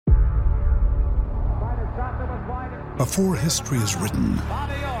Before history is written,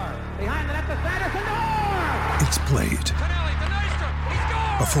 it's played.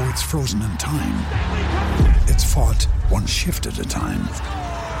 Before it's frozen in time, it's fought one shift at a time.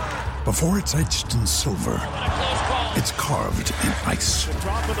 Before it's etched in silver, it's carved in ice.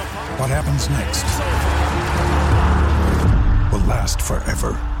 What happens next will last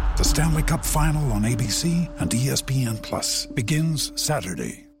forever. The Stanley Cup Final on ABC and ESPN Plus begins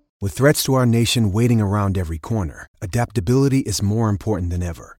Saturday. With threats to our nation waiting around every corner, adaptability is more important than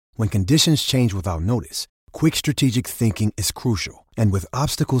ever. When conditions change without notice, quick strategic thinking is crucial. And with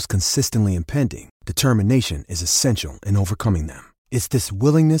obstacles consistently impending, determination is essential in overcoming them. It's this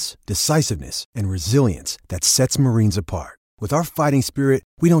willingness, decisiveness, and resilience that sets Marines apart. With our fighting spirit,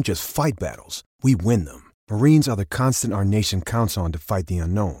 we don't just fight battles, we win them. Marines are the constant our nation counts on to fight the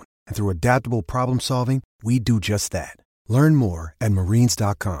unknown. And through adaptable problem solving, we do just that. Learn more at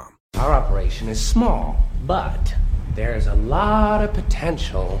marines.com. Our operation is small, but there's a lot of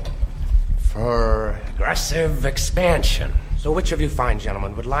potential for aggressive expansion. So which of you fine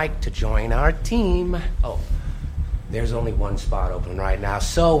gentlemen would like to join our team? Oh, there's only one spot open right now,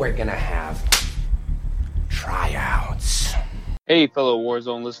 so we're gonna have tryouts. Hey, fellow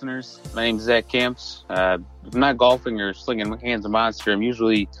Warzone listeners. My name's Zach Camps. If I'm not golfing or slinging hands of monster, I'm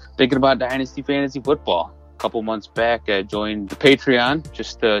usually thinking about Dynasty Fantasy Football. A couple months back, I joined the Patreon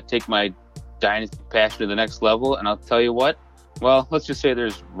just to take my Dynasty passion to the next level, and I'll tell you what, well, let's just say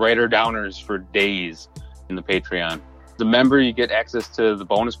there's writer downers for days in the Patreon. As a member, you get access to the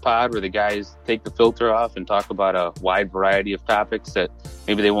bonus pod where the guys take the filter off and talk about a wide variety of topics that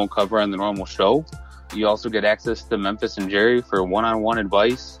maybe they won't cover on the normal show. You also get access to Memphis and Jerry for one-on-one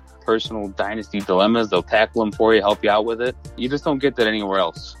advice, personal Dynasty dilemmas. They'll tackle them for you, help you out with it. You just don't get that anywhere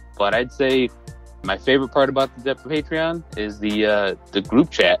else. But I'd say my favorite part about the Patreon is the group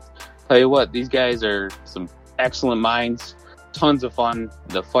chat. Tell you what, these guys are some excellent minds, tons of fun.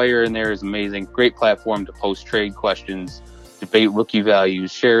 The fire in there is amazing. Great platform to post trade questions, debate rookie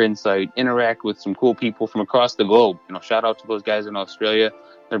values, share insight, interact with some cool people from across the globe. Shout out to those guys in Australia.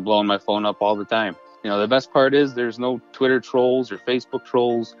 They're blowing my phone up all the time. The best part is there's no Twitter trolls or Facebook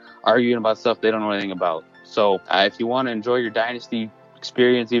trolls arguing about stuff they don't know anything about. So if you want to enjoy your Dynasty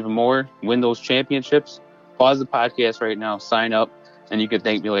experience even more, win those championships, pause the podcast right now, sign up, and you can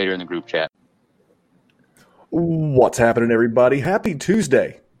thank me later in the group chat. What's happening, everybody? Happy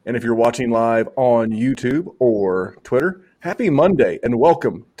Tuesday. And if you're watching live on YouTube or Twitter, happy Monday and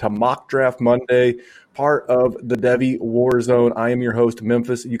welcome to Mock Draft Monday, part of the Devy Warzone. I am your host,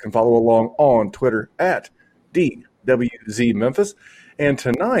 Memphis. You can follow along on Twitter at DWZMemphis. And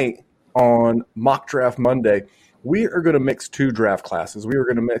tonight on Mock Draft Monday, we are going to mix two draft classes. We are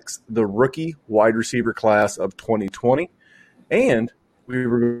going to mix the rookie wide receiver class of 2020, and we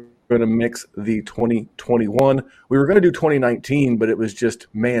were going to mix the 2021. We were going to do 2019, but it was just,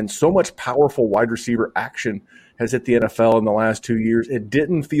 so much powerful wide receiver action has hit the NFL in the last 2 years. It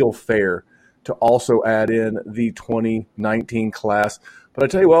didn't feel fair to also add in the 2019 class. But I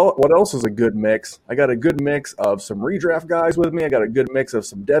tell you what else is a good mix? I got a good mix of some redraft guys with me. I got a good mix of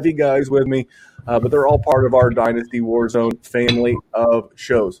some Devy guys with me. But they're all part of our Dynasty Warzone family of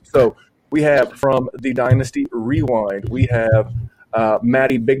shows. So we have from the Dynasty Rewind, we have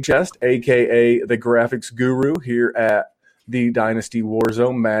Matty Big Chest, a.k.a. the graphics guru here at the Dynasty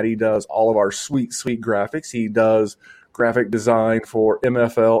Warzone. Matty does all of our sweet, sweet graphics. He does graphic design for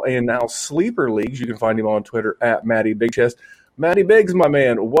MFL and now Sleeper Leagues. You can find him on Twitter at Matty Big Chest. Matty Biggs, my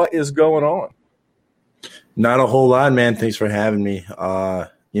man, what is going on? Not a whole lot, man. Thanks for having me.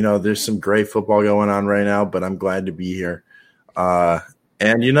 There's some great football going on right now, but I'm glad to be here. And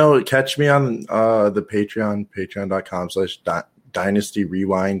catch me on the Patreon, patreon.com/Dynasty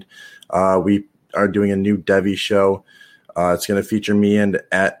Rewind. We are doing a new Devy show. It's going to feature me and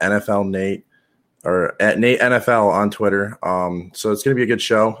at NFL Nate, or at Nate NFL on Twitter. So it's going to be a good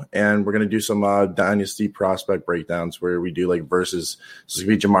show, and we're going to do some Dynasty prospect breakdowns where we do versus. So it's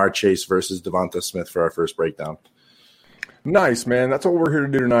going to be Jamar Chase versus Devonta Smith for our first breakdown. Nice, man. That's what we're here to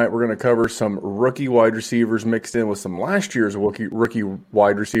do tonight. We're going to cover some rookie wide receivers mixed in with some last year's rookie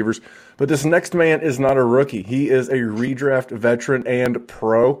wide receivers. But this next man is not a rookie. He is a redraft veteran and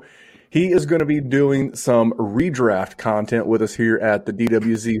pro. He is going to be doing some redraft content with us here at the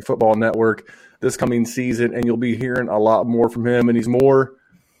DWZ Football Network this coming season, and you'll be hearing a lot more from him, and he's more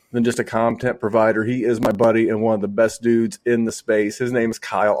than just a content provider. He is my buddy and one of the best dudes in the space. His name is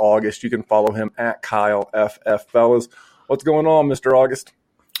Kyle August. You can follow him at KyleFF Fellas. What's going on, Mr. August?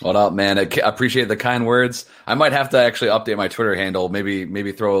 What up, man? I appreciate the kind words. I might have to actually update my Twitter handle.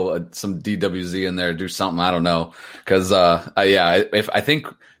 Maybe throw some DWZ in there, do something. I don't know, because I think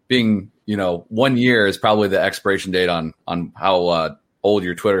being, 1 year is probably the expiration date on how old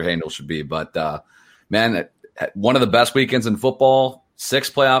your Twitter handle should be. But man, one of the best weekends in football,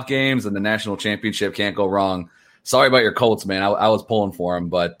 6 playoff games, and the national championship. Can't go wrong. Sorry about your Colts, man. I was pulling for them,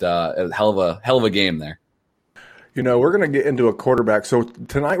 but it was hell of a game there. We're going to get into a quarterback. So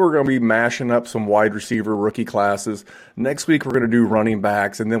tonight we're going to be mashing up some wide receiver rookie classes. Next week we're going to do running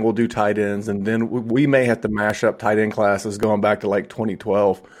backs, and then we'll do tight ends, and then we may have to mash up tight end classes going back to like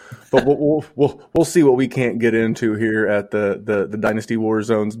 2012. But we'll see what we can't get into here at the Dynasty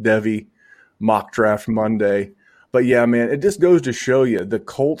Warzone's Devy Mock Draft Monday. But yeah, man, it just goes to show you the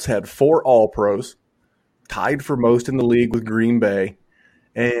Colts had 4 All-Pros, tied for most in the league with Green Bay.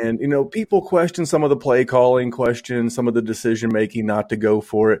 And, people question some of the play calling, question some of the decision making not to go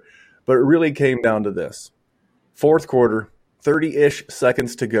for it. But it really came down to this. Fourth quarter, 30-ish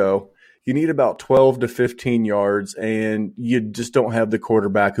seconds to go. You need about 12 to 15 yards, and you just don't have the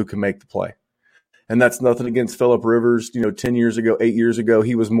quarterback who can make the play. And that's nothing against Phillip Rivers. 10 years ago, 8 years ago,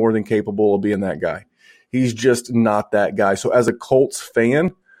 he was more than capable of being that guy. He's just not that guy. So as a Colts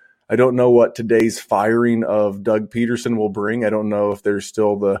fan, I don't know what today's firing of Doug Peterson will bring. I don't know if there's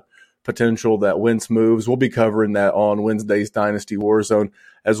still the potential that Wentz moves. We'll be covering that on Wednesday's Dynasty Warzone,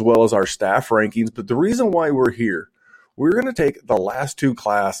 as well as our staff rankings. But the reason why we're here, we're going to take the last 2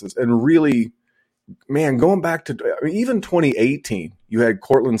 classes and really, man, going back to even 2018, you had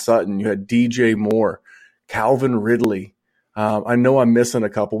Cortland Sutton, you had DJ Moore, Calvin Ridley. I know I'm missing a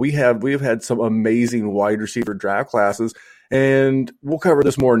couple. We've had some amazing wide receiver draft classes, and we'll cover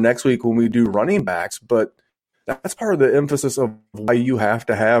this more next week when we do running backs. But that's part of the emphasis of why you have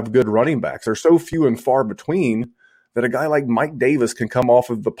to have good running backs. They're so few and far between that a guy like Mike Davis can come off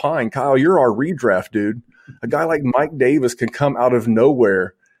of the pine. Kyle, you're our redraft dude. A guy like Mike Davis can come out of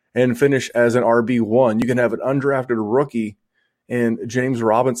nowhere and finish as an RB1. You can have an undrafted rookie and James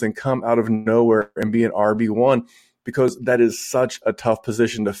Robinson come out of nowhere and be an RB1, because that is such a tough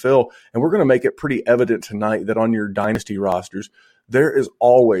position to fill. And we're going to make it pretty evident tonight that on your dynasty rosters, there is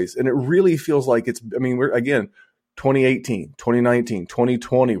always, and it really feels like we're, again, 2018, 2019,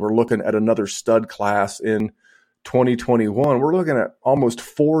 2020, we're looking at another stud class in 2021. We're looking at almost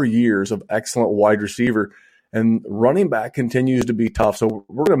 4 years of excellent wide receiver, and running back continues to be tough. So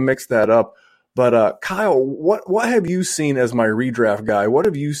we're going to mix that up. But Kyle, what have you seen as my redraft guy? What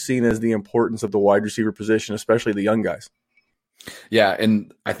have you seen as the importance of the wide receiver position, especially the young guys? Yeah,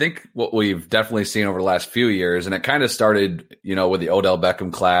 and I think what we've definitely seen over the last few years, and it kind of started, with the Odell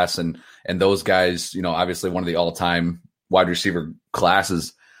Beckham class and those guys, obviously one of the all-time wide receiver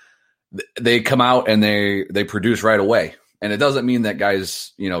classes, they come out and they produce right away. And it doesn't mean that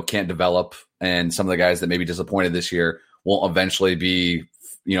guys, can't develop, and some of the guys that may be disappointed this year won't eventually be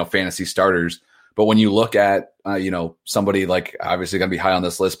fantasy starters. But when you look at, somebody like, obviously going to be high on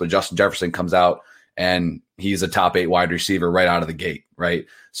this list, but Justin Jefferson comes out and he's a top 8 wide receiver right out of the gate, right?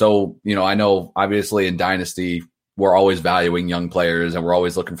 So, I know obviously in Dynasty, we're always valuing young players and we're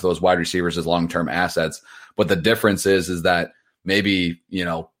always looking for those wide receivers as long-term assets. But the difference is that maybe,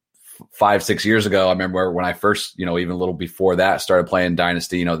 5-6 years ago, I remember when I first, even a little before that, started playing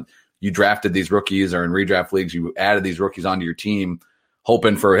Dynasty, you drafted these rookies, or in redraft leagues, you added these rookies onto your team,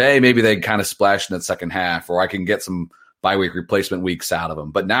 hoping for, hey, maybe they kind of splash in the second half, or I can get some bye-week replacement weeks out of them.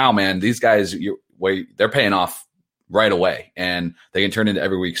 But now, man, these guys, they're paying off right away, and they can turn into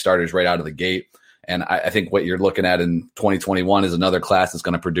every week starters right out of the gate. And I think what you're looking at in 2021 is another class that's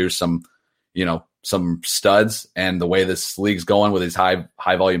going to produce some studs. And the way this league's going with these high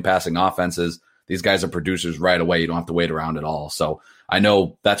volume passing offenses, these guys are producers right away. You don't have to wait around at all. So I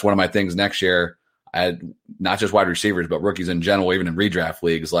know that's one of my things next year. Not just wide receivers, but rookies in general, even in redraft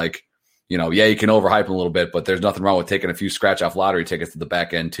leagues. Like, you can overhype them a little bit, but there's nothing wrong with taking a few scratch off lottery tickets to the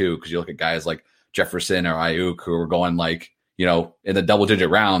back end too. Cause you look at guys like Jefferson or Ayuk who were going in the double digit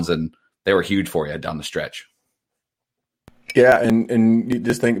rounds, and they were huge for you down the stretch. Yeah. And you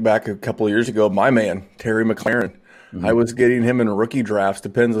just think back a couple of years ago, my man, Terry McLaurin, mm-hmm. I was getting him in rookie drafts.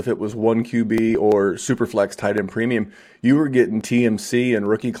 Depends if it was 1 QB or Superflex tight end premium. You were getting TMC and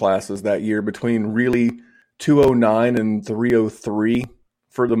rookie classes that year between really 209 and 303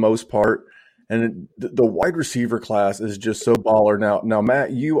 for the most part. And the wide receiver class is just so baller. Now,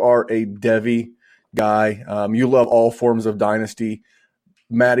 Matt, you are a Devy guy. You love all forms of Dynasty.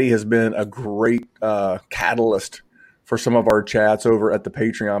 Matty has been a great catalyst for some of our chats over at the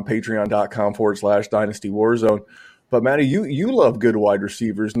Patreon, patreon.com/Dynasty Warzone. But Matty, you love good wide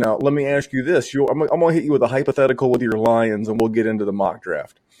receivers. Now, let me ask you this. I'm going to hit you with a hypothetical with your Lions, and we'll get into the mock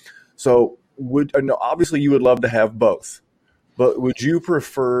draft. So, obviously you would love to have both. but would you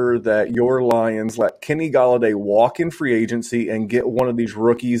prefer that your Lions let Kenny Golladay walk in free agency and get one of these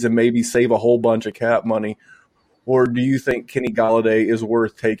rookies and maybe save a whole bunch of cap money? Or do you think Kenny Golladay is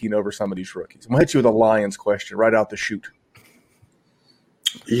worth taking over some of these rookies? I'm going to hit you with a Lions question right out the chute.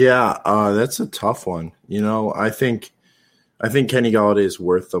 Yeah, that's a tough one. I think Kenny Golladay is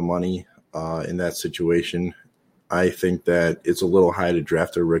worth the money in that situation. I think that it's a little high to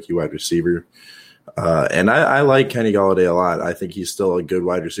draft a rookie wide receiver. And I like Kenny Golladay a lot. I think he's still a good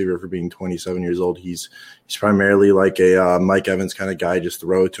wide receiver for being 27 years old. He's primarily like a Mike Evans kind of guy. Just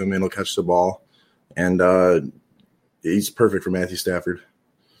throw it to him and he'll catch the ball. And he's perfect for Matthew Stafford.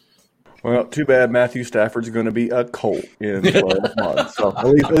 Well, too bad Matthew Stafford's going to be a Colt in 12 months. So at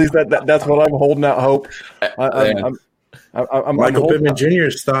least that's what I'm holding out hope. Michael Pittman Jr.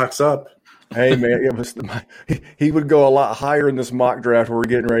 stocks up. Hey, man, he would go a lot higher in this mock draft we're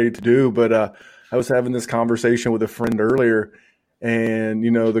getting ready to do. But I was having this conversation with a friend earlier, and,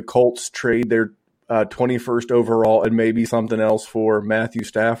 the Colts trade their 21st overall and maybe something else for Matthew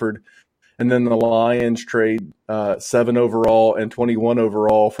Stafford. And then the Lions trade 7 overall and 21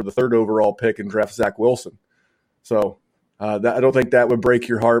 overall for the 3rd overall pick and draft Zach Wilson. So I don't think that would break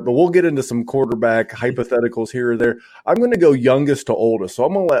your heart, but we'll get into some quarterback hypotheticals here or there. I'm going to go youngest to oldest. So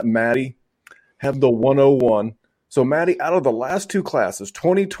I'm going to let Maddie have the 101. So Maddie, out of the last 2 classes,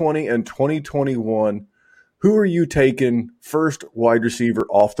 2020 and 2021, who are you taking first wide receiver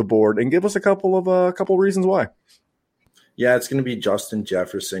off the board? And give us a couple reasons why. Yeah, it's going to be Justin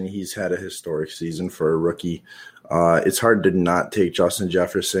Jefferson. He's had a historic season for a rookie. It's hard to not take Justin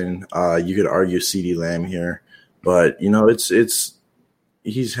Jefferson. You could argue CeeDee Lamb here, but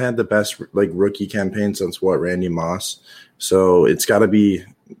he's had the best rookie campaign since Randy Moss. So it's got to be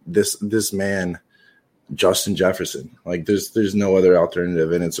this man, Justin Jefferson. There's no other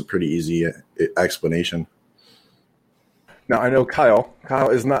alternative, and it's a pretty easy explanation. Now I know Kyle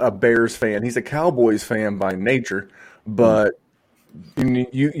is not a Bears fan. He's a Cowboys fan by nature. But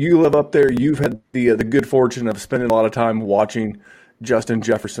you live up there. You've had the good fortune of spending a lot of time watching Justin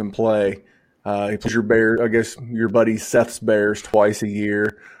Jefferson play. He plays your buddy Seth's Bears twice a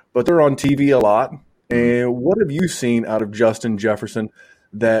year, but they're on TV a lot. And what have you seen out of Justin Jefferson?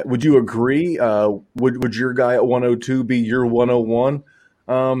 That would you agree? Would your guy at 102 be your 101?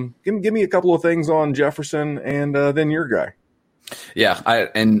 Give me a couple of things on Jefferson and then your guy. Yeah,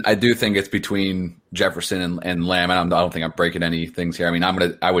 I do think it's between Jefferson and Lamb. I don't think I'm breaking any things here. I mean,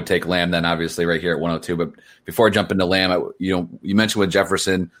 I would take Lamb then, obviously, right here at 102. But before I jump into Lamb, you mentioned with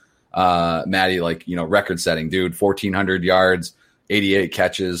Jefferson, Maddie, record-setting dude, 1,400 yards, 88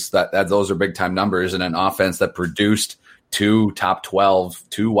 catches. Those are big-time numbers, and an offense that produced 2 top 12,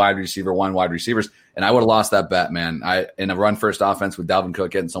 2 wide receiver, 1 wide receivers. And I would have lost that bet, man. In a run-first offense with Dalvin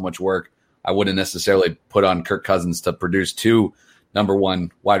Cook getting so much work, I wouldn't necessarily put on Kirk Cousins to produce 2 number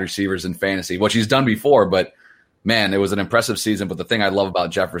 1 wide receivers in fantasy, which he's done before, but man, it was an impressive season. But the thing I love about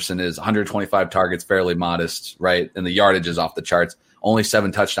Jefferson is 125 targets, fairly modest, right? And the yardage is off the charts. Only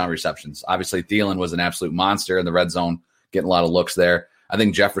 7 touchdown receptions. Obviously, Thielen was an absolute monster in the red zone, getting a lot of looks there. I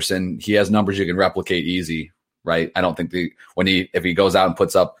think Jefferson, he has numbers you can replicate easy, right? I don't think if he goes out and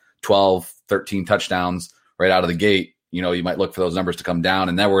puts up 12, 13 touchdowns right out of the gate, you might look for those numbers to come down,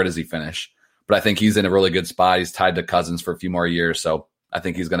 and then where does he finish? But I think he's in a really good spot. He's tied to Cousins for a few more years, so I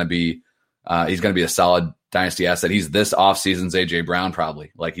think he's going to be a solid dynasty asset. He's this offseason's A.J. Brown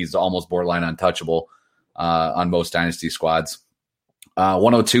probably. He's almost borderline untouchable on most dynasty squads.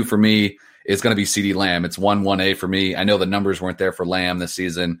 102 for me is going to be CeeDee Lamb. It's 1-1A for me. I know the numbers weren't there for Lamb this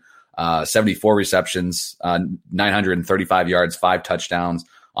season. 74 receptions, 935 yards, 5 touchdowns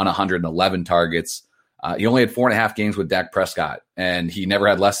on 111 targets. He only had 4.5 games with Dak Prescott, and he never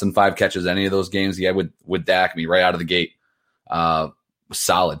had less than 5 catches any of those games he had with Dak. Right out of the gate, was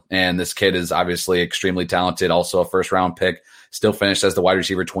solid. And this kid is obviously extremely talented, also a first-round pick, still finished as the wide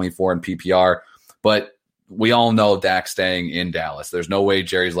receiver 24 in PPR. But we all know Dak's staying in Dallas. There's no way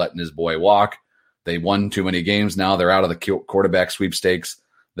Jerry's letting his boy walk. They won too many games now. They're out of the quarterback sweepstakes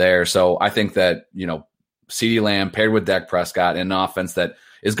there. So I think that, CeeDee Lamb paired with Dak Prescott in an offense that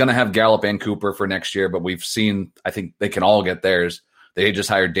is going to have Gallup and Cooper for next year, but we've seen, I think they can all get theirs. They just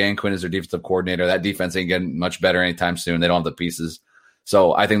hired Dan Quinn as their defensive coordinator. That defense ain't getting much better anytime soon. They don't have the pieces.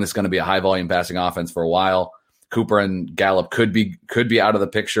 So I think this is going to be a high volume passing offense for a while. Cooper and Gallup could be out of the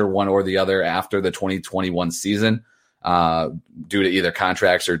picture, one or the other, after the 2021 season, due to either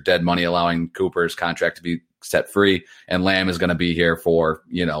contracts or dead money allowing Cooper's contract to be set free. And Lamb is going to be here for,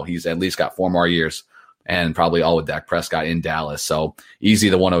 he's at least got 4 more years, and probably all with Dak Prescott in Dallas. So easy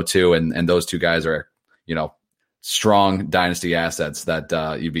the 102, and those 2 guys are, strong dynasty assets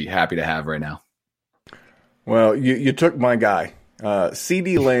that you'd be happy to have right now. Well, you took my guy.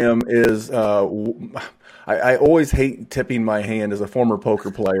 CD Lamb is I always hate tipping my hand as a former poker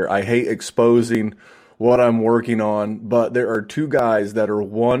player. I hate exposing what I'm working on, but there are two guys that are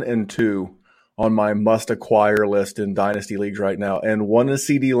 1 and 2 on my must-acquire list in Dynasty Leagues right now, and one is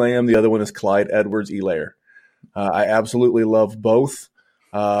CD Lamb, the other one is Clyde Edwards-Helaire. I absolutely love both.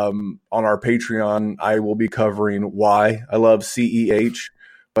 On our Patreon, I will be covering why I love CEH,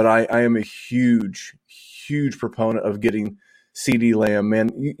 but I am a huge proponent of getting CD Lamb. Man,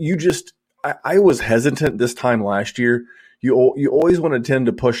 I was hesitant this time last year. You always want to tend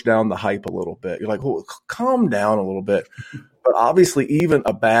to push down the hype a little bit. You're like, well, calm down a little bit. But obviously, even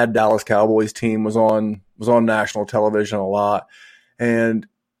a bad Dallas Cowboys team was on national television a lot, and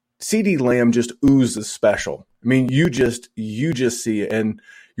CD Lamb just oozes special. I mean, you just see it, and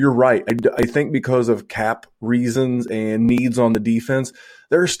you're right. I think because of cap reasons and needs on the defense,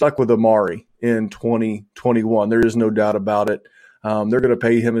 they're stuck with Amari in 2021. There is no doubt about it. They're going to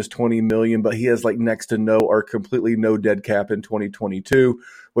pay him his $20 million, but he has like next to no or completely no dead cap in 2022,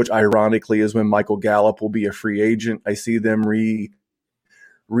 which ironically is when Michael Gallup will be a free agent. I see them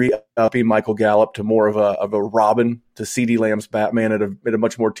re-upping Michael Gallup to more of a Robin to CD Lamb's Batman at a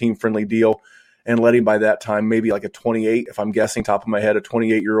much more team-friendly deal, and letting by that time maybe like a 28, if I'm guessing top of my head, a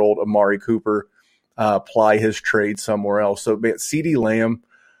 28-year-old Amari Cooper ply his trade somewhere else. So man, CD Lamb,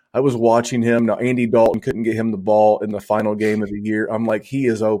 I was watching him. Now, Andy Dalton couldn't get him the ball in the final game of the year. I'm like, he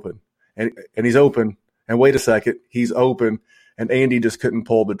is open. And he's open. And wait a second, he's open. And Andy just couldn't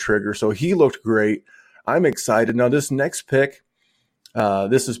pull the trigger. So he looked great. I'm excited. Now, this next pick,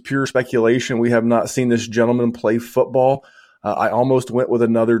 this is pure speculation. We have not seen this gentleman play football. I almost went with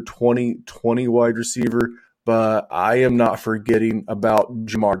another 2020 wide receiver, but I am not forgetting about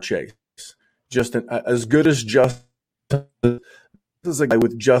Jamar Chase. Just as good as Justin. This is a guy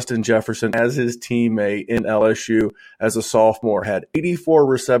with Justin Jefferson as his teammate in LSU as a sophomore, had 84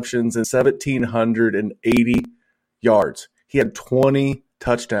 receptions and 1,780 yards. He had 20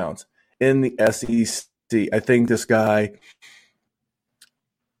 touchdowns in the SEC. I think this guy,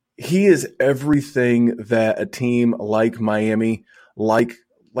 he is everything that a team like Miami, like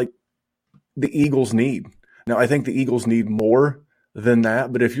the Eagles need. Now, I think the Eagles need more than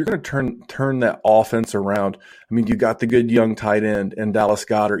that, but if you're going to turn that offense around, I mean, you got the good young tight end in Dallas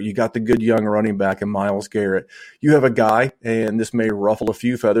Goedert, you got the good young running back in Myles Garrett, you have a guy, and this may ruffle a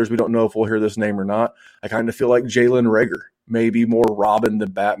few feathers, we don't know if we'll hear this name or not, I kind of feel like Jalen Reagor, maybe more Robin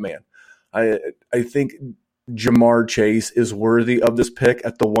than Batman. I think Jamar Chase is worthy of this pick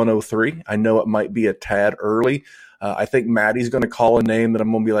at the 103. I know it might be a tad early. I think Maddie's going to call a name that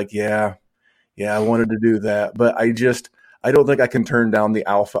I'm going to be like, yeah, I wanted to do that, but I don't think I can turn down the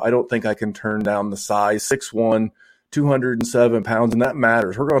alpha. I don't think I can turn down the size, 6'1", 207 pounds, and that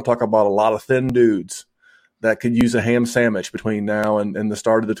matters. We're going to talk about a lot of thin dudes that could use a ham sandwich between now and the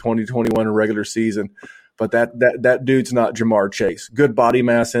start of the 2021 regular season. But that dude's not Jamar Chase. Good body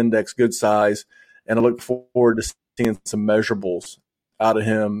mass index, good size, and I look forward to seeing some measurables out of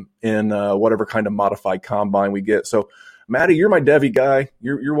him in whatever kind of modified combine we get. So, Matty, you're my Devy guy.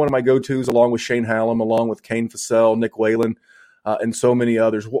 You're one of my go-tos, along with Shane Hallam, along with Kane Fassell, Nick Whalen, and so many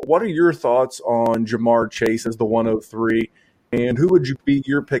others. What are your thoughts on Jamar Chase as the 103, and who would be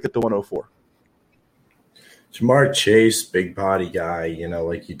your pick at the 104? Jamar Chase, big body guy,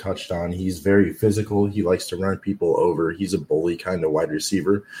 like you touched on. He's very physical. He likes to run people over. He's a bully kind of wide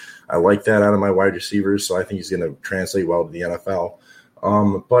receiver. I like that out of my wide receivers, so I think he's going to translate well to the NFL.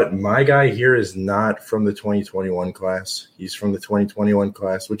 But my guy here is not from the 2021 class. He's from the 2021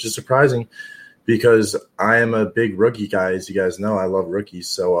 class, which is surprising because I am a big rookie guy. As you guys know, I love rookies.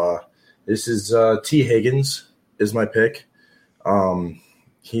 So this is T. Higgins is my pick.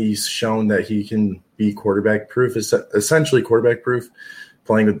 He's shown that he can be quarterback proof, essentially quarterback proof,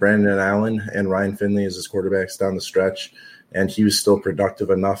 playing with Brandon Allen and Ryan Finley as his quarterbacks down the stretch. And he was still productive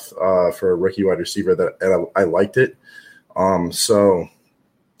enough for a rookie wide receiver that I liked it. So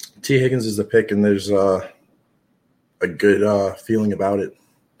T. Higgins is the pick, and there's a good feeling about it.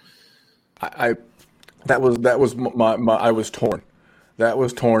 I was torn. That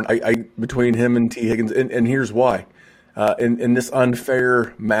was torn. I between him and T. Higgins, and here's why. In this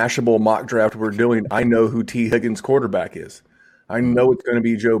unfair, mashable mock draft we're doing, I know who T. Higgins' quarterback is. I know it's going to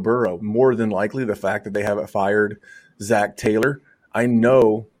be Joe Burrow. More than likely, the fact that they haven't fired Zach Taylor, I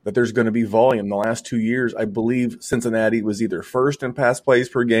know that there's going to be volume. The last 2 years, I believe Cincinnati was either first in pass plays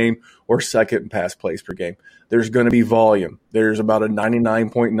per game or second in pass plays per game. There's going to be volume. There's about a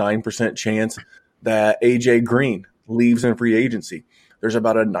 99.9% chance that A.J. Green leaves in free agency. There's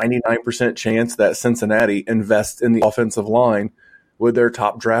about a 99% chance that Cincinnati invests in the offensive line with their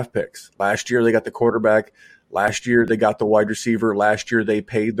top draft picks. Last year, they got the quarterback Last year they got the wide receiver. Last year they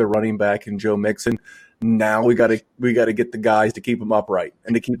paid the running back in Joe Mixon. Now we got to get the guys to keep them upright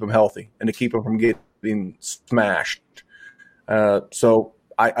and to keep them healthy and to keep them from getting smashed. So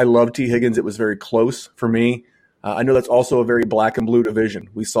I love T. Higgins. It was very close for me. I know that's also a very black and blue division.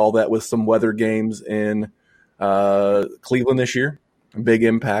 We saw that with some weather games in Cleveland this year. A big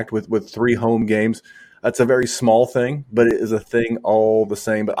impact with 3 home games. That's a very small thing, but it is a thing all the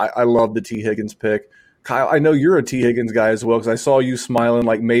same. But I love the T. Higgins pick. Kyle, I know you're a T. Higgins guy as well because I saw you smiling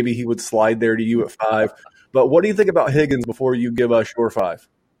like maybe he would slide there to you at 5. But what do you think about Higgins before you give us your 5?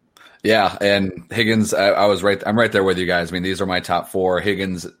 Yeah, and Higgins, I'm right there with you guys. I mean, these are my top 4.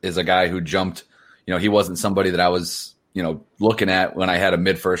 Higgins is a guy who jumped. He wasn't somebody that I was, looking at when I had a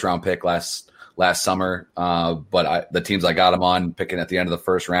mid-first round pick last summer. But the teams I got him on, picking at the end of the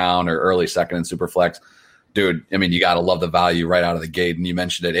first round or early second in Superflex, dude, I mean, you got to love the value right out of the gate. And you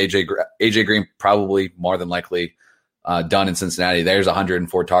mentioned it. AJ Green probably more than likely done in Cincinnati. There's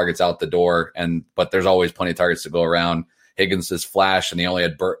 104 targets out the door, but there's always plenty of targets to go around. Higgins is flash, and he only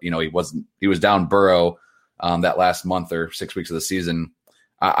had he was down Burrow that last month or 6 weeks of the season.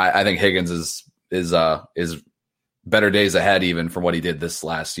 I think Higgins is better days ahead even from what he did this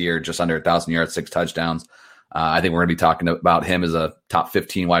last year, just under 1,000 yards, 6 touchdowns. I think we're going to be talking about him as a top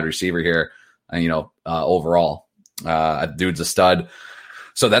 15 wide receiver here, overall. Dude's a stud.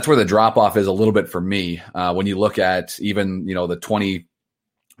 So that's where the drop-off is a little bit for me. When you look at even, the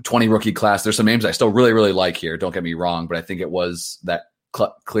 20 rookie class, there's some names I still really, really like here. Don't get me wrong, but I think it was that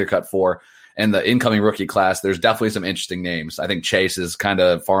clear-cut 4. And the incoming rookie class, there's definitely some interesting names. I think Chase is kind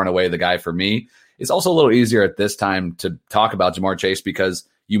of far and away the guy for me. It's also a little easier at this time to talk about Ja'Marr Chase because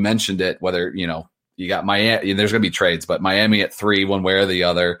you mentioned it, whether, you got Miami, there's going to be trades, but Miami at 3, one way or the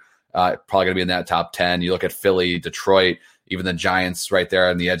other, probably going to be in that top 10. You look at Philly, Detroit, even the Giants right there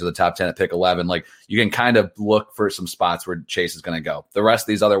on the edge of the top 10 at pick 11. Like, you can kind of look for some spots where Chase is going to go. The rest of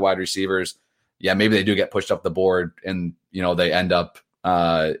these other wide receivers, yeah, maybe they do get pushed up the board and, they end up,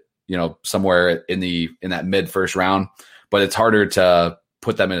 somewhere in that mid first round, but it's harder to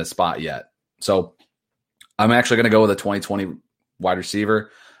put them in a spot yet. So I'm actually going to go with a 2020 wide receiver.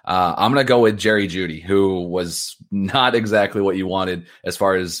 I'm going to go with Jerry Jeudy, who was not exactly what you wanted as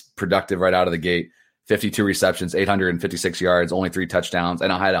far as productive right out of the gate. 52 receptions, 856 yards, only 3 touchdowns,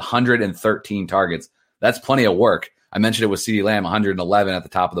 and I had 113 targets. That's plenty of work. I mentioned it with CeeDee Lamb, 111 at the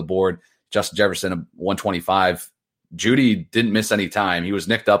top of the board. Justin Jefferson, 125. Jeudy didn't miss any time. He was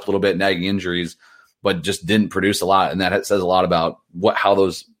nicked up a little bit, nagging injuries, but just didn't produce a lot. And that says a lot about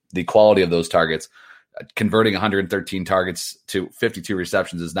the quality of those targets. Converting 113 targets to 52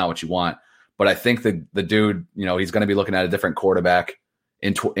 receptions is not what you want. But I think the dude, he's going to be looking at a different quarterback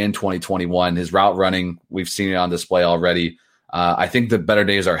in 2021. His route running, we've seen it on display already. I think the better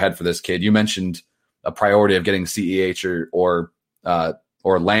days are ahead for this kid. You mentioned a priority of getting CEH or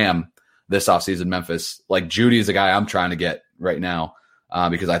Lamb this offseason, Memphis. Like, Jeudy is a guy I'm trying to get right now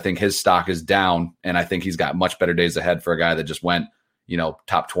because I think his stock is down, and I think he's got much better days ahead for a guy that just went,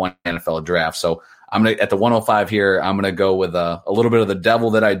 top 20 NFL draft. So I'm going to, at the 105 here, I'm going to go with a little bit of the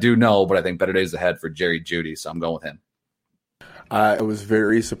devil that I do know, but I think better days ahead for Jerry Jeudy. So I'm going with him. I was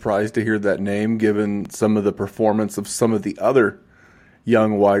very surprised to hear that name, given some of the performance of some of the other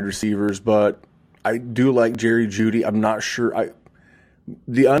young wide receivers, but I do like Jerry Jeudy. I'm not sure.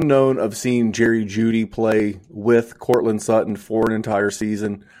 The unknown of seeing Jerry Jeudy play with Courtland Sutton for an entire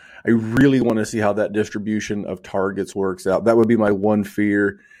season, I really want to see how that distribution of targets works out. That would be my one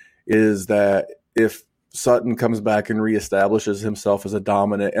fear, is that if Sutton comes back and reestablishes himself as a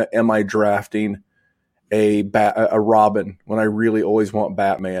dominant, am I drafting a Robin when I really always want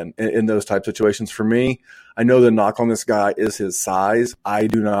Batman in those type situations? For me, I know the knock on this guy is his size. I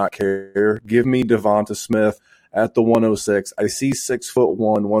do not care. Give me Devonta Smith at the 106. I see 6'1",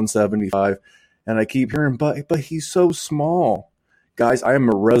 175, and I keep hearing, but he's so small. Guys, I am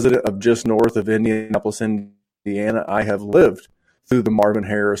a resident of just north of Indianapolis, Indiana. I have lived through the Marvin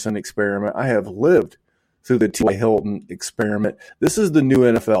Harrison experiment. I have lived through the T.Y. Hilton experiment. This is the new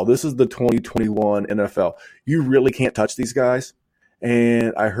NFL. This is the 2021 NFL. You really can't touch these guys.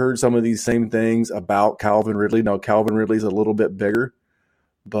 And I heard some of these same things about Calvin Ridley. Now, Calvin Ridley's a little bit bigger.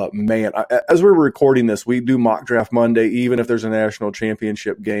 But, man, as we're recording this, we do Mock Draft Monday, even if there's a national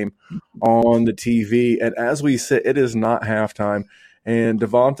championship game on the TV. And as we sit, it is not halftime. And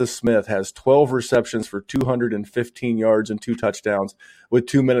Devonta Smith has 12 receptions for 215 yards and 2 touchdowns with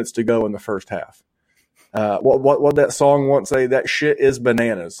 2 minutes to go in the first half. What that song once say? That shit is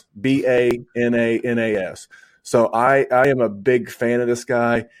bananas. BANANAS. So I am a big fan of this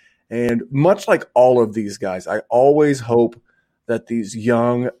guy. And much like all of these guys, I always hope that these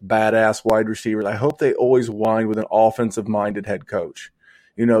young, badass wide receivers, I hope they always wind with an offensive-minded head coach.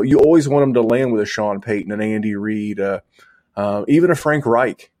 You know, you always want them to land with a Sean Payton, an Andy Reid, even a Frank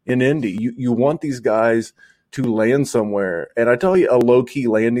Reich in Indy. You want these guys to land somewhere. And I tell you, a low-key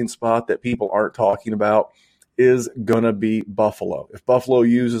landing spot that people aren't talking about is going to be Buffalo. If Buffalo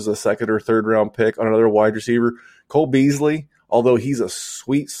uses a second or third round pick on another wide receiver, Cole Beasley, although he's a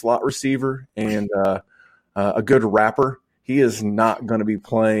sweet slot receiver and a good rapper, he is not going to be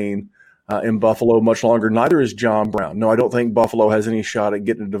playing in Buffalo much longer. Neither is John Brown. No, I don't think Buffalo has any shot at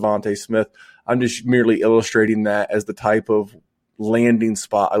getting Devontae Smith. I'm just merely illustrating that as the type of landing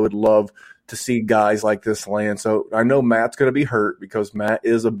spot I would love to see guys like this land. So I know Matt's going to be hurt because Matt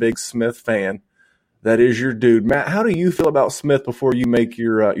is a big Smith fan. That is your dude. Matt, how do you feel about Smith before you make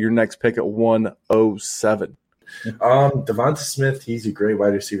your next pick at 107? Devonta Smith, he's a great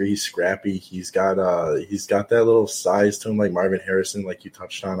wide receiver. He's scrappy. He's got that little size to him like Marvin Harrison, like you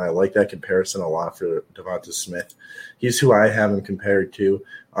touched on. I like that comparison a lot for Devonta Smith. He's who I have him compared to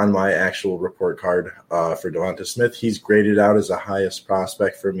on my actual report card for Devonta Smith. He's graded out as the highest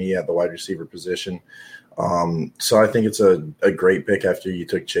prospect for me at the wide receiver position. So I think it's a great pick after you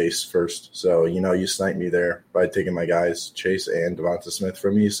took Chase first. So, you know, you sniped me there by taking my guys, Chase and Devonta Smith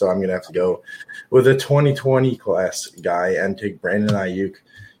for me. So I'm going to have to go with a 2020 class guy and take Brandon Ayuk.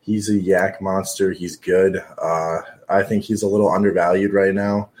 He's a yak monster. He's good. I think he's a little undervalued right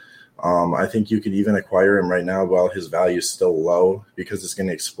now. I think you could even acquire him right now while his value is still low because it's going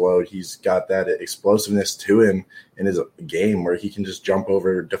to explode. He's got that explosiveness to him in his game where he can just jump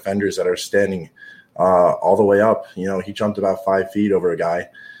over defenders that are standing all the way up. You know, he jumped about 5 feet over a guy,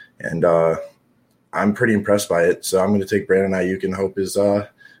 and I'm pretty impressed by it. So I'm going to take Brandon Ayuk and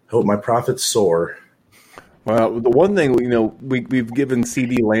hope my profits soar. Well, the one thing, you know, we've given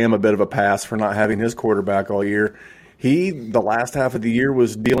CD Lamb a bit of a pass for not having his quarterback all year. The last half of the year,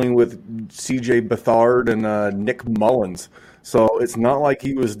 was dealing with CJ Beathard and Nick Mullins. So it's not like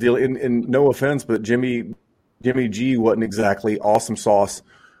he was dealing, and no offense, but Jimmy G wasn't exactly awesome sauce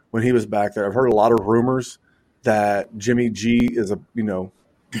when he was back there. I've heard a lot of rumors that Jimmy G is a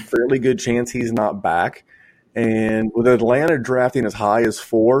fairly good chance he's not back. And with Atlanta drafting as high as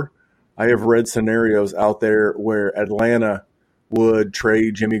 4, I have read scenarios out there where Atlanta would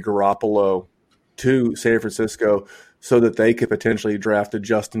trade Jimmy Garoppolo to San Francisco so that they could potentially draft a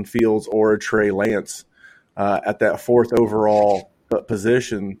Justin Fields or a Trey Lance at that 4th overall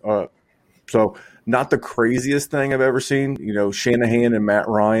position. So not the craziest thing I've ever seen. You know, Shanahan and Matt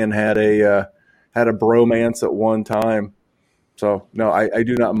Ryan had a bromance at one time. So, no, I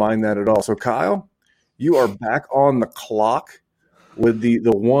do not mind that at all. So, Kyle, you are back on the clock with the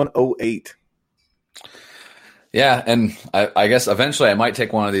 108. Yeah, and I guess eventually I might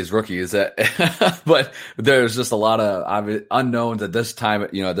take one of these rookies. But there's just a lot of unknowns at this time,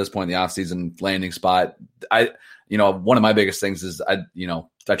 you know, at this point in the offseason landing spot. One of my biggest things is I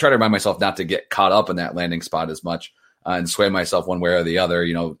try to remind myself not to get caught up in that landing spot as much and sway myself one way or the other.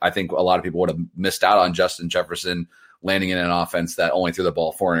 You know, I think a lot of people would have missed out on Justin Jefferson landing in an offense that only threw the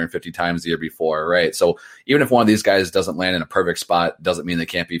ball 450 times the year before, right? So even if one of these guys doesn't land in a perfect spot, doesn't mean they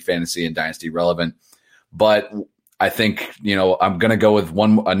can't be fantasy and dynasty relevant. But I think, you know, I'm going to go with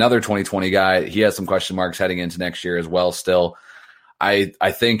another 2020 guy. He has some question marks heading into next year as well still. I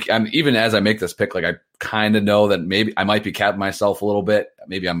think even as I make this pick, like I kind of know that maybe I might be capping myself a little bit.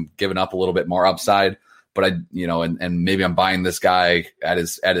 Maybe I'm giving up a little bit more upside, but and maybe I'm buying this guy at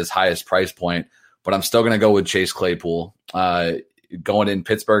his highest price point, but I'm still going to go with Chase Claypool going in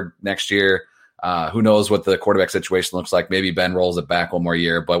Pittsburgh next year. Who knows what the quarterback situation looks like? Maybe Ben rolls it back one more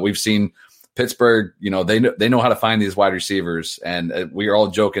year, but we've seen Pittsburgh, you know, they know how to find these wide receivers, and we are all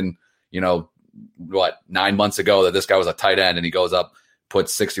joking, 9 months ago that this guy was a tight end, and he goes up,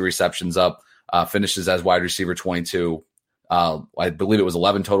 puts 60 receptions up, finishes as wide receiver 22. I believe it was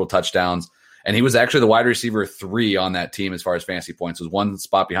 11 total touchdowns, and he was actually the wide receiver 3 on that team as far as fantasy points. It was one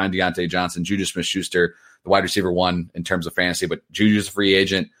spot behind Deontay Johnson. Juju Smith-Schuster, the wide receiver 1 in terms of fantasy, but Juju's a free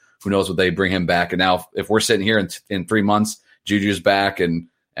agent. Who knows what they bring him back? And now if we're sitting here in 3 months, Juju's back, and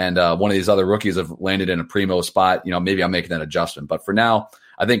one of these other rookies have landed in a primo spot, you know, maybe I'm making that adjustment. But for now,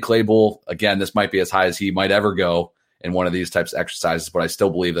 I think Claypool, again, this might be as high as he might ever go in one of these types of exercises, but I still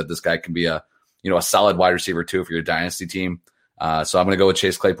believe that this guy can be a solid wide receiver too for your dynasty team. So I'm going to go with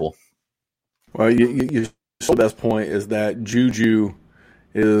Chase Claypool. Well, your best point is that Juju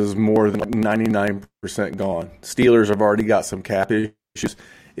is more than 99% gone. Steelers have already got some cap issues.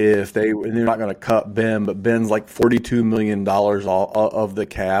 They're not going to cut Ben, but Ben's like $42 million of the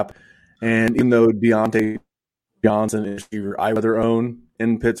cap. And even though Deontay Johnson is your I rather own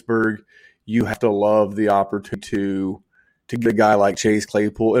in Pittsburgh, you have to love the opportunity to get a guy like Chase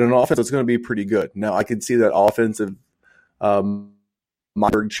Claypool in an offense that's going to be pretty good. Now, I could see that offensive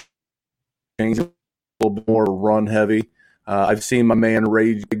change a little bit more run heavy. I've seen my man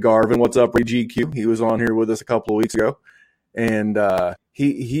Ray Garvin. What's up, Ray GQ? He was on here with us a couple of weeks ago, and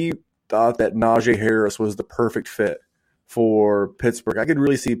he thought that Najee Harris was the perfect fit for Pittsburgh. I could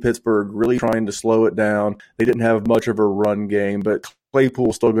really see Pittsburgh really trying to slow it down. They didn't have much of a run game, but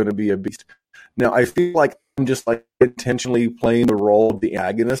Claypool's still going to be a beast. Now, I feel like I'm just like intentionally playing the role of the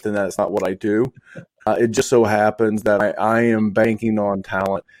agonist, and that's not what I do. It just so happens that I am banking on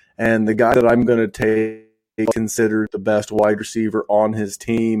talent, and the guy that I'm going to take considered the best wide receiver on his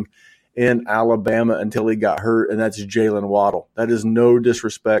team in Alabama until he got hurt, and that's Jalen Waddle. That is no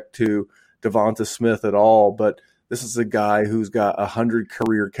disrespect to Devonta Smith at all, but this is a guy who's got 100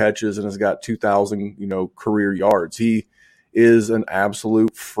 career catches and has got 2,000, career yards. He is an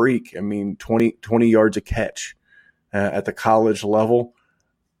absolute freak. I mean, 20 yards a catch at the college level.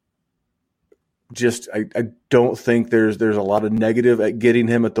 Just, I don't think there's a lot of negative at getting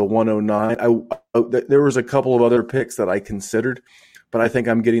him at the 109. There was a couple of other picks that I considered, but I think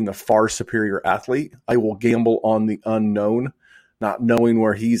I'm getting the far superior athlete. I will gamble on the unknown, not knowing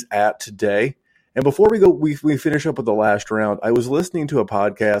where he's at today. And before we finish up with the last round, I was listening to a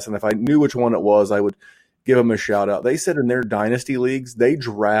podcast, and if I knew which one it was, I would give them a shout out. They said in their dynasty leagues, they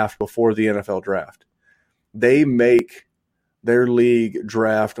draft before the NFL draft. They make their league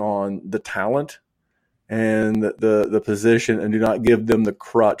draft on the talent and the position, and do not give them the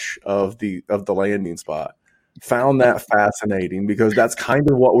crutch of the landing spot. Found that fascinating because that's kind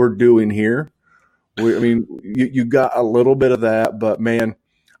of what we're doing here. You got a little bit of that, but man,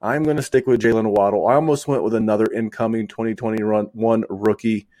 I'm going to stick with Jalen Waddle. I almost went with another incoming 2021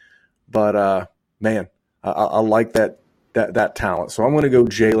 rookie, but man, I like that talent. So I'm going to go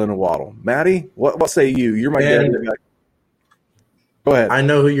Jalen Waddle. Maddie, what say you? You're my guy. Go ahead. I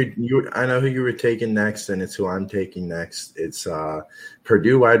know who you were taking next, and it's who I'm taking next. It's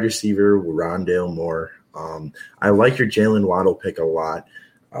Purdue wide receiver Rondale Moore. I like your Jalen Waddle pick a lot.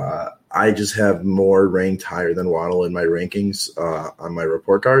 I just have more ranked higher than Waddle in my rankings on my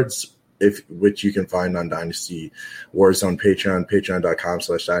report cards, which you can find on Dynasty Warzone Patreon,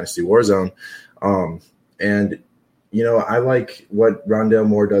 patreon.com/Dynasty Warzone. And I like what Rondale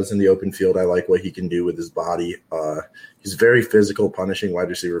Moore does in the open field. I like what he can do with his body. He's very physical, punishing wide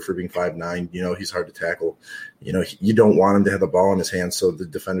receiver for being 5'9". He's hard to tackle. You don't want him to have the ball in his hands, so the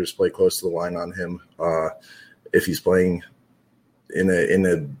defenders play close to the line on him. If he's playing in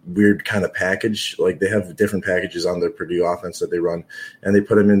a weird kind of package, like they have different packages on their Purdue offense that they run, and they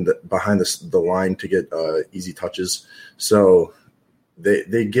put him behind the line to get easy touches. So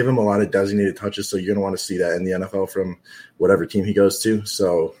they give him a lot of designated touches, so you're going to want to see that in the NFL from whatever team he goes to.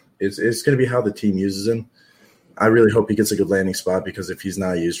 So it's going to be how the team uses him. I really hope he gets a good landing spot, because if he's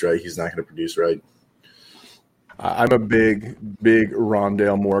not used right, he's not going to produce right. I'm a big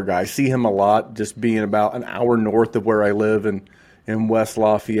Rondale Moore guy. I see him a lot, just being about an hour north of where I live in West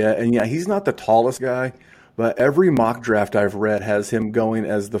Lafayette. And yeah, he's not the tallest guy, but every mock draft I've read has him going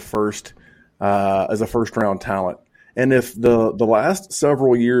as a first round talent. And if the last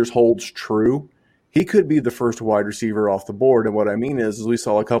several years holds true, he could be the first wide receiver off the board. And what I mean is we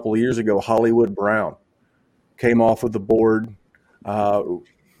saw a couple of years ago, Hollywood Brown came off of the board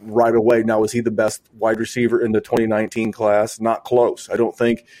right away. Now, was he the best wide receiver in the 2019 class? Not close. I don't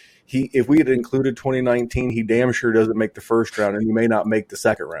think if we had included 2019, he damn sure doesn't make the first round, and he may not make the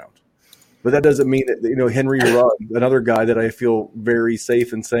second round. But that doesn't mean that, Henry Rugg, another guy that I feel very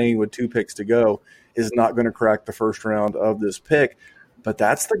safe in saying with 2 picks to go, is not going to crack the first round of this pick. But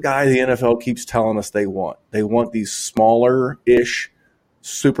that's the guy the NFL keeps telling us they want. They want these smaller-ish,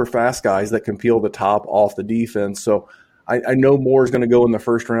 super fast guys that can peel the top off the defense. So I know Moore is going to go in the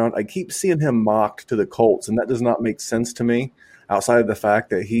first round. I keep seeing him mocked to the Colts, and that does not make sense to me, outside of the fact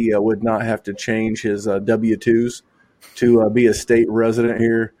that he would not have to change his W-2s to be a state resident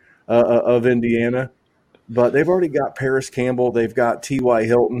here of Indiana. But they've already got Paris Campbell. They've got T.Y.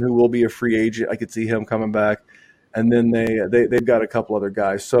 Hilton, who will be a free agent. I could see him coming back. And then they've got a couple other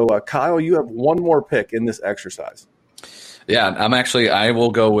guys. So, Kyle, you have one more pick in this exercise. Yeah, I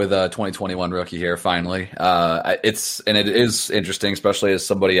will go with a 2021 rookie here finally. It is interesting, especially as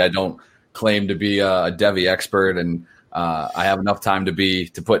somebody I don't claim to be a Devy expert, and I have enough time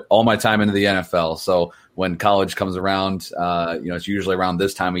to put all my time into the NFL. So when college comes around, it's usually around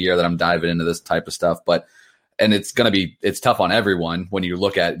this time of year that I'm diving into this type of stuff. And it's tough on everyone when you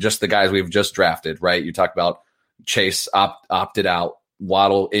look at just the guys we've just drafted, right? You talk about Chase opted out,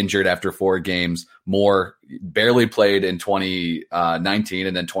 Waddle injured after 4 games, Moore barely played in 2019,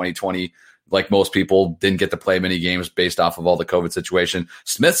 and then 2020 like most people, didn't get to play many games based off of all the COVID situation.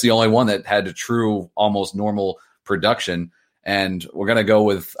 Smith's the only one that had a true, almost normal production. And I'm going to go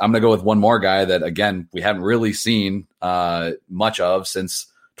with one more guy that, again, we haven't really seen much of since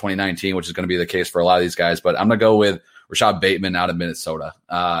 2019, which is going to be the case for a lot of these guys. But I'm going to go with Rashad Bateman out of Minnesota.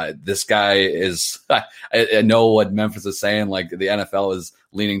 This guy is, I know what Memphis is saying, like the NFL is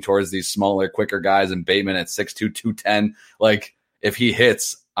leaning towards these smaller, quicker guys, and Bateman at 6'2", 210. Like, if he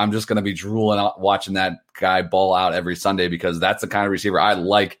hits, I'm just going to be drooling out watching that guy ball out every Sunday, because that's the kind of receiver I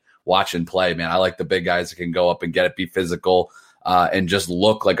like watching play, man. I like the big guys that can go up and get it, be physical, and just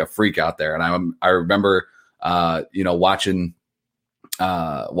look like a freak out there. And I remember, watching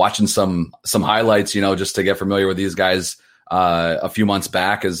some highlights, just to get familiar with these guys a few months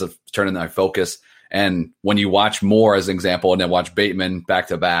back as of turning my focus. And when you watch Moore as an example, and then watch Bateman back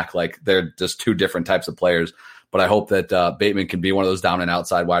to back, like they're just two different types of players. But I hope that Bateman can be one of those dominant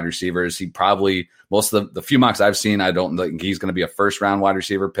outside wide receivers. He probably, most of the few mocks I've seen, I don't think he's going to be a first-round wide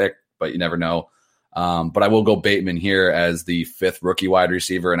receiver pick, but you never know. But I will go Bateman here as the 5th rookie wide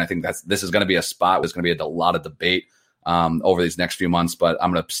receiver, and I think this is going to be a spot where there's going to be a lot of debate over these next few months, but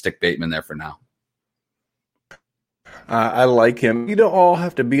I'm going to stick Bateman there for now. I like him. You don't all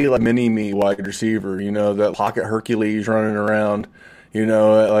have to be like mini-me wide receiver, that pocket Hercules running around,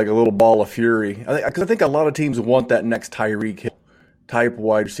 like a little ball of fury. Because I think a lot of teams want that next Tyreek Hill type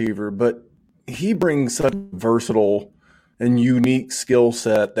wide receiver, but he brings such a versatile and unique skill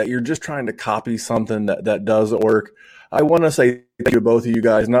set that you're just trying to copy something that doesn't work. I want to say thank you to both of you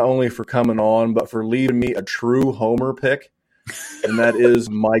guys, not only for coming on, but for leaving me a true homer pick, and that is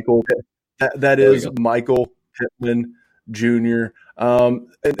Michael. That is Michael Pittman Jr.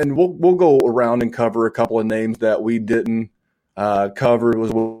 And we'll go around and cover a couple of names that we didn't cover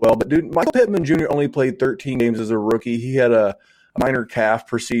as well. But dude, Michael Pittman Jr. only played 13 games as a rookie. He had a minor calf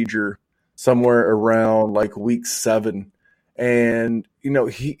procedure somewhere around like week 7. And,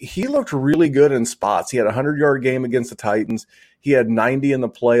 he looked really good in spots. He had a 100-yard game against the Titans. He had 90 in the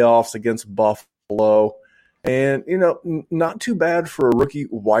playoffs against Buffalo. And, not too bad for a rookie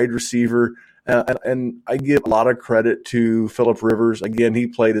wide receiver. And I give a lot of credit to Phillip Rivers. Again, he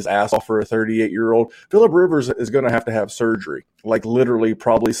played his ass off for a 38-year-old. Phillip Rivers is going to have surgery, like literally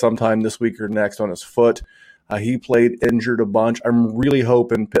probably sometime this week or next on his foot. He played injured a bunch. I'm really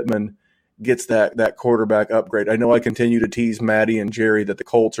hoping Pittman gets that quarterback upgrade. I know I continue to tease Maddie and Jerry that the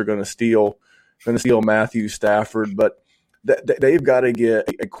Colts are going to steal Matthew Stafford, but they've got to get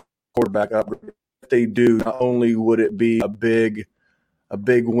a quarterback upgrade. If they do, not only would it be a big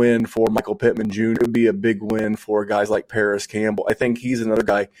win for Michael Pittman Jr., it would be a big win for guys like Paris Campbell. I think he's another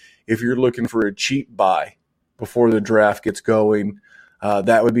guy, if you're looking for a cheap buy before the draft gets going,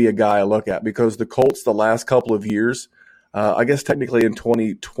 that would be a guy I look at, because the Colts the last couple of years, I guess technically in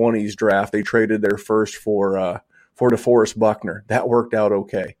 2020's draft, they traded their first for DeForest Buckner. That worked out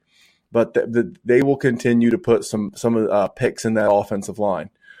okay. But they will continue to put some picks in that offensive line.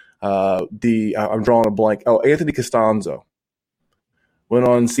 I'm drawing a blank. Oh, Anthony Costanzo went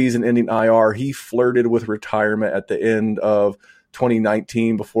on season-ending IR. He flirted with retirement at the end of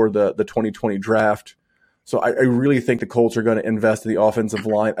 2019 before the 2020 draft. So I really think the Colts are going to invest in the offensive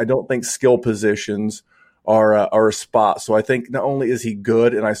line. I don't think skill positions are a spot. So I think not only is he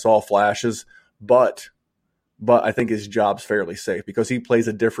good, and I saw flashes, but I think his job's fairly safe because he plays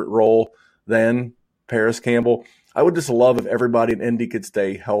a different role than Paris Campbell. I would just love if everybody in Indy could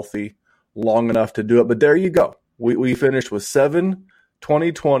stay healthy long enough to do it. But there you go. We finished with 7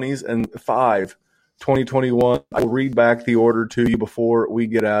 2020s and 5 2021. I'll read back the order to you before we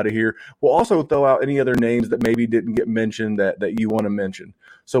get out of here. We'll also throw out any other names that maybe didn't get mentioned that you want to mention.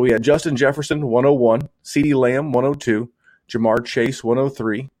 So we had Justin Jefferson, 101, CeeDee Lamb, 102, Jamar Chase,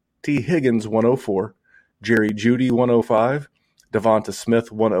 103, T. Higgins, 104, Jerry Jeudy, 105, Devonta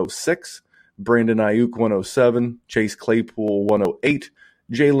Smith, 106, Brandon Ayuk, 107, Chase Claypool, 108,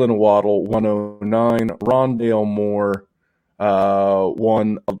 Jalen Waddle, 109, Rondale Moore,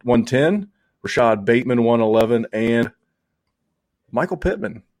 110, Rashad Bateman, 111, and Michael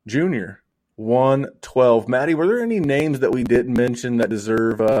Pittman Jr., 112. Maddie, were there any names that we didn't mention that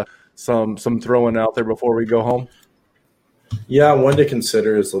deserve some throwing out there before we go home? Yeah, one to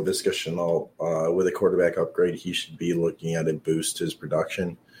consider is Laviska Shenault. With a quarterback upgrade, he should be looking at a boost to his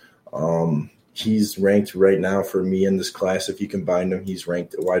production. He's ranked right now for me in this class. If you combine them, he's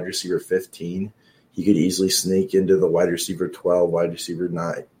ranked at wide receiver 15. He could easily sneak into the wide receiver 12, wide receiver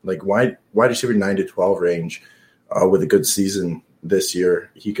 9, like wide receiver 9 to 12 range with a good season this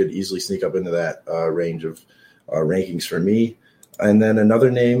year. He could easily sneak up into that range of rankings for me. And then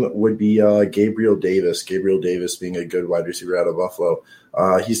another name would be Gabriel Davis. Gabriel Davis being a good wide receiver out of Buffalo.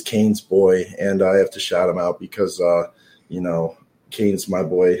 He's Kane's boy, and I have to shout him out because, Kane's my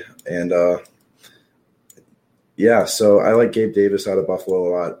boy. And, so I like Gabe Davis out of Buffalo a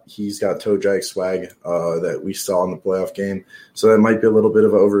lot. He's got toe jag swag that we saw in the playoff game. So that might be a little bit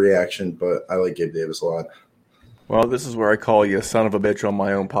of an overreaction, but I like Gabe Davis a lot. Well, this is where I call you a son of a bitch on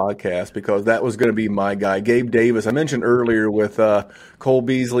my own podcast because that was going to be my guy. Gabe Davis, I mentioned earlier with Cole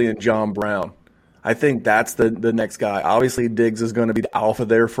Beasley and John Brown. I think that's the next guy. Obviously, Diggs is going to be the alpha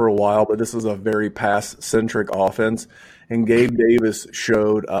there for a while, but this is a very pass-centric offense. And Gabe Davis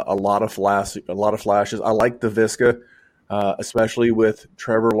showed a lot of flashes. I like the Visca, especially with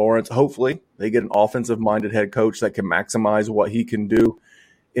Trevor Lawrence. Hopefully, they get an offensive-minded head coach that can maximize what he can do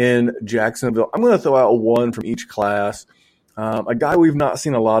in Jacksonville. I'm going to throw out one from each class. A guy we've not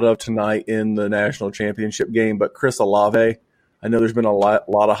seen a lot of tonight in the national championship game, but Chris Olave. I know there's been a lot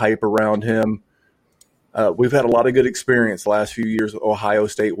of hype around him. We've had a lot of good experience the last few years with Ohio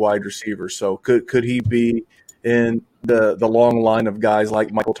State wide receivers. So could he be in the long line of guys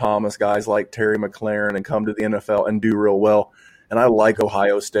like Michael Thomas, guys like Terry McLaurin, and come to the NFL and do real well? And I like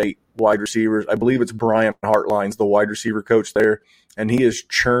Ohio State wide receivers. I believe it's Brian Hartline's the wide receiver coach there, and he is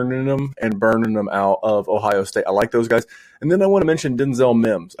churning them and burning them out of Ohio State. I like those guys. And then I want to mention Denzel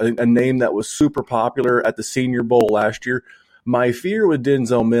Mims, a name that was super popular at the Senior Bowl last year. My fear with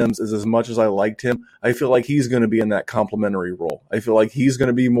Denzel Mims is as much as I liked him, I feel like he's going to be in that complimentary role. I feel like he's going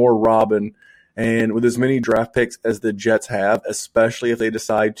to be more Robin. And with as many draft picks as the Jets have, especially if they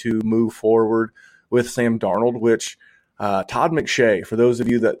decide to move forward with Sam Darnold, which Todd McShay, for those of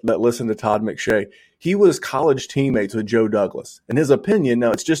you that listen to Todd McShay, he was college teammates with Joe Douglas. And his opinion,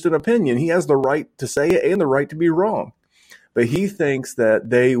 now it's just an opinion, he has the right to say it and the right to be wrong. But he thinks that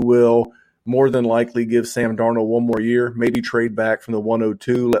they will more than likely give Sam Darnold one more year, maybe trade back from the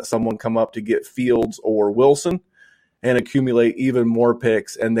 102, let someone come up to get Fields or Wilson, and accumulate even more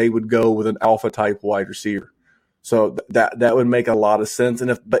picks, and they would go with an alpha-type wide receiver. So that would make a lot of sense.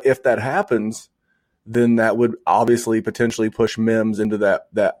 And if that happens, then that would obviously potentially push Mims into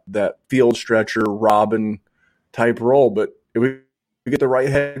that field stretcher, Robin type role. But if we get the right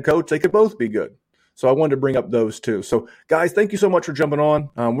head coach, they could both be good. So I wanted to bring up those two. So, guys, thank you so much for jumping on.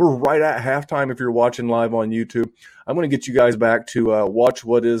 We're right at halftime if you're watching live on YouTube. I'm going to get you guys back to watch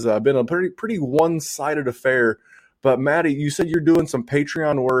what has been a pretty one-sided affair. But, Maddie, you said you're doing some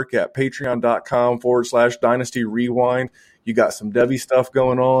Patreon work at patreon.com/Dynasty Rewind. You got some Devy stuff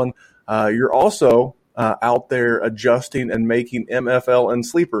going on. You're also out there adjusting and making MFL and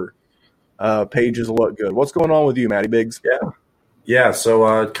Sleeper pages look good. What's going on with you, Maddie Biggs? Yeah.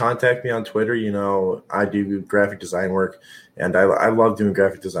 So contact me on Twitter. I do graphic design work, and I love doing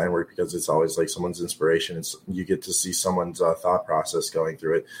graphic design work because it's always like someone's inspiration. You get to see someone's thought process going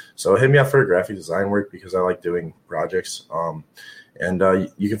through it. So hit me up for graphic design work because I like doing projects. And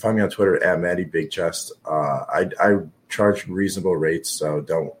you can find me on Twitter at Maddie Big Chest. I charge reasonable rates, so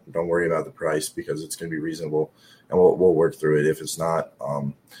don't worry about the price because it's going to be reasonable, and we'll work through it if it's not.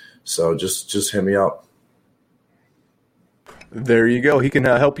 So just hit me up. There you go. He can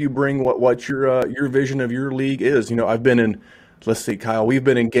help you bring what your vision of your league is. I've been in, let's see, Kyle, we've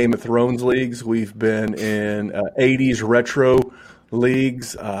been in Game of Thrones leagues. We've been in 80s retro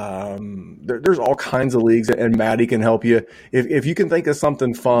leagues. There's all kinds of leagues, and Maddie can help you. If you can think of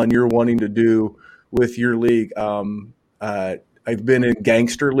something fun you're wanting to do with your league. I've been in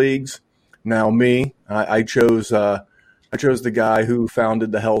gangster leagues. Now I chose the guy who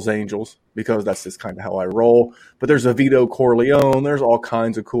founded the Hells Angels because that's just kind of how I roll. But there's a Vito Corleone. There's all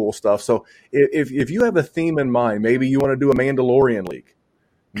kinds of cool stuff. So if you have a theme in mind, maybe you want to do a Mandalorian league.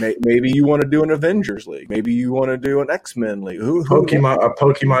 Maybe you want to do an Avengers league. Maybe you want to do an X-Men league. A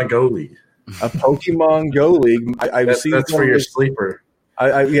Pokemon Go league. A Pokemon Go league. That's for your sleeper.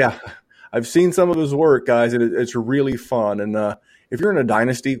 I've seen some of his work, guys, and it's really fun. And if you're in a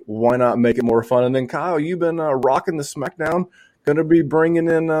dynasty, why not make it more fun? And then, Kyle, you've been rocking the SmackDown. Going to be bringing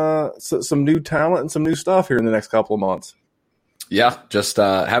in some new talent and some new stuff here in the next couple of months. Yeah, just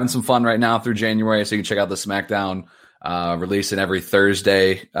having some fun right now through January. So you can check out the SmackDown releasing every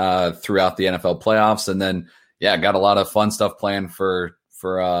Thursday throughout the NFL playoffs. And then, got a lot of fun stuff planned for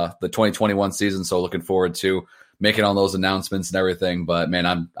the 2021 season. So looking forward to making all those announcements and everything. But,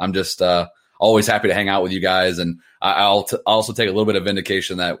 man, I'm just always happy to hang out with you guys. And I'll also take a little bit of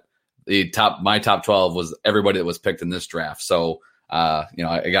vindication that my top 12 was everybody that was picked in this draft. So, I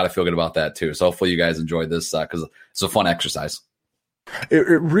got to feel good about that too. So hopefully you guys enjoyed this because it's a fun exercise.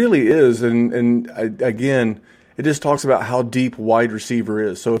 It really is. And again, it just talks about how deep wide receiver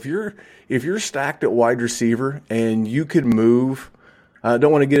is. So if you're stacked at wide receiver and you could move, I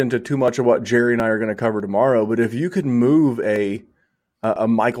don't want to get into too much of what Jerry and I are going to cover tomorrow, but if you could move a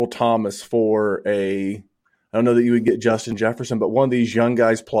Michael Thomas for I don't know that you would get Justin Jefferson, but one of these young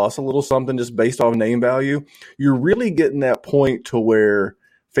guys plus a little something just based off name value, you're really getting that point to where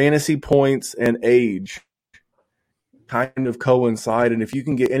fantasy points and age kind of coincide. And if you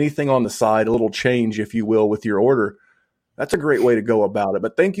can get anything on the side, a little change, if you will, with your order, that's a great way to go about it.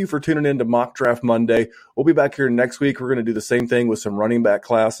 But thank you for tuning in to Mock Draft Monday. We'll be back here next week. We're going to do the same thing with some running back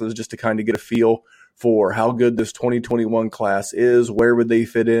classes just to kind of get a feel for how good this 2021 class is. Where would they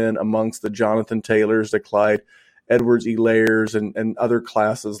fit in amongst the Jonathan Taylors, the Clyde Edwards-Helaire's, and other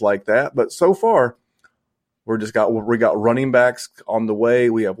classes like that. But so far, we got running backs on the way.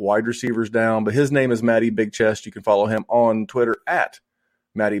 We have wide receivers down. But his name is Matty Big Chest. You can follow him on Twitter at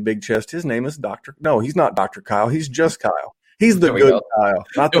Matty Big Chest. His name is he's not Dr. Kyle. He's just Kyle. He's the good Kyle.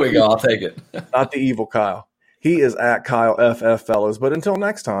 I'll take it. Not the evil Kyle. He is at Kyle FF, fellas. But until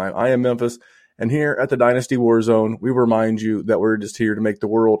next time, I am Memphis. And here at the Dynasty Warzone, we remind you that we're just here to make the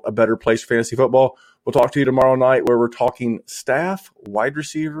world a better place for fantasy football. We'll talk to you tomorrow night where we're talking staff wide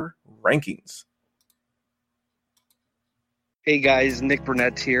receiver rankings. Hey guys, Nick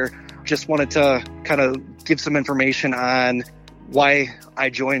Burnett here. Just wanted to kind of give some information on why I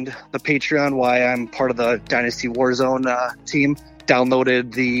joined the Patreon, why I'm part of the Dynasty Warzone team.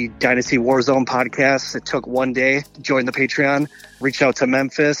 Downloaded the Dynasty Warzone podcast. It took one day to join the Patreon. Reached out to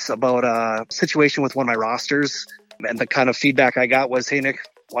Memphis about a situation with one of my rosters. And the kind of feedback I got was, hey, Nick,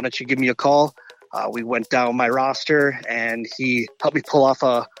 why don't you give me a call? We went down my roster, and he helped me pull off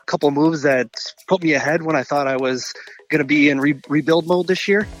a couple moves that put me ahead when I thought I was going to be in rebuild mode this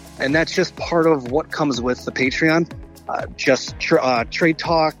year. And that's just part of what comes with the Patreon. Just trade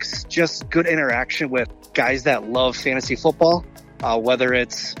talks, just good interaction with guys that love fantasy football. Whether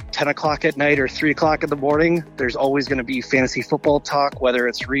it's 10 o'clock at night or 3 o'clock in the morning, there's always going to be fantasy football talk, whether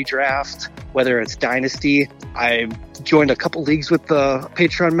it's redraft, whether it's dynasty. I joined a couple leagues with the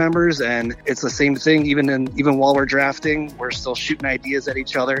Patreon members, and it's the same thing. Even while we're drafting, we're still shooting ideas at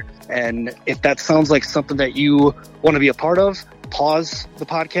each other. And if that sounds like something that you want to be a part of, pause the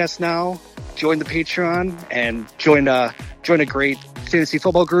podcast now, join the Patreon, and join a great fantasy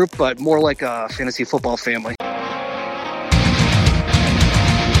football group, but more like a fantasy football family.